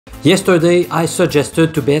Yesterday, I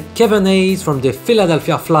suggested to bet Kevin Hayes from the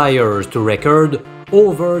Philadelphia Flyers to record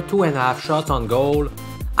over 2.5 shots on goal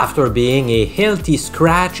after being a healthy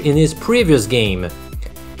scratch in his previous game.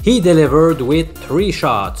 He delivered with 3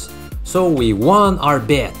 shots, so we won our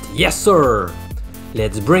bet. Yes, sir!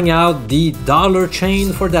 Let's bring out the dollar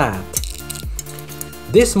chain for that.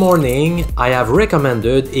 This morning, I have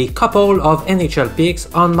recommended a couple of NHL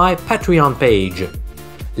picks on my Patreon page.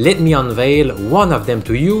 Let me unveil one of them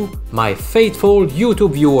to you, my faithful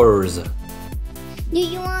YouTube viewers. Do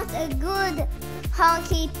you want a good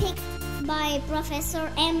hockey pick by Professor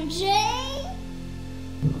MJ?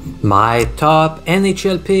 My top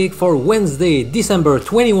NHL pick for Wednesday, December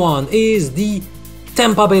 21 is the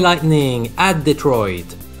Tampa Bay Lightning at Detroit.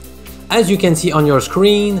 As you can see on your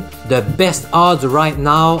screen, the best odds right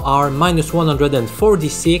now are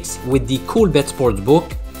 -146 with the Coolbet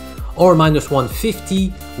Sportsbook or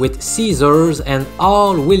 -150 with Caesars and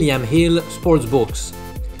all William Hill sportsbooks.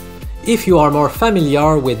 If you are more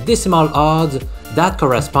familiar with decimal odds, that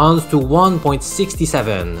corresponds to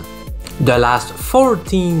 1.67. The last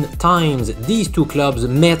 14 times these two clubs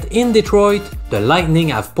met in Detroit, the Lightning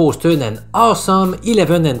have posted an awesome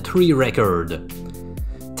 11-3 record.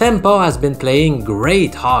 Tampa has been playing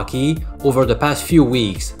great hockey over the past few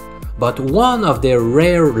weeks, but one of their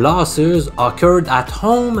rare losses occurred at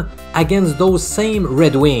home against those same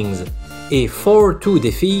Red Wings, a 4-2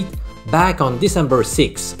 defeat back on December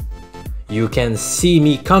 6. You can see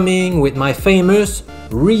me coming with my famous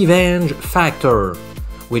revenge factor,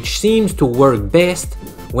 which seems to work best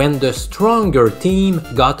when the stronger team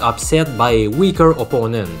got upset by a weaker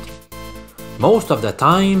opponent. Most of the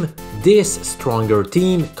time, this stronger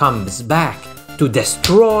team comes back to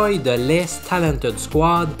destroy the less talented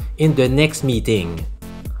squad in the next meeting.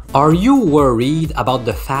 Are you worried about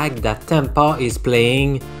the fact that Tampa is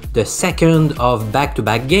playing the second of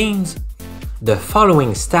back-to-back games? The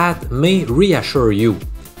following stat may reassure you.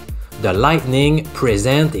 The Lightning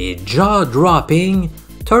present a jaw-dropping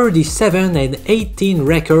 37-18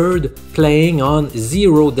 record playing on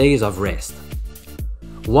 0 days of rest.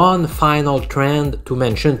 One final trend to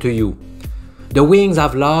mention to you. The Wings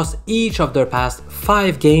have lost each of their past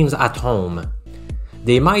 5 games at home.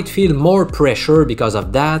 They might feel more pressure because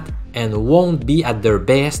of that and won't be at their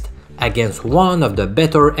best against one of the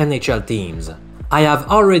better NHL teams. I have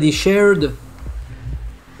already shared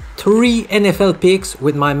 3 NFL picks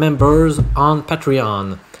with my members on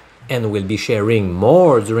Patreon and will be sharing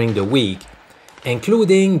more during the week,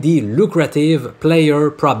 including the lucrative player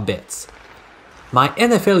prop bets. My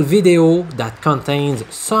NFL video that contains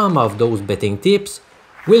some of those betting tips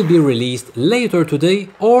will be released later today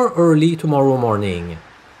or early tomorrow morning.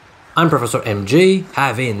 I'm Professor MJ.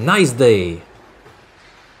 Have a nice day!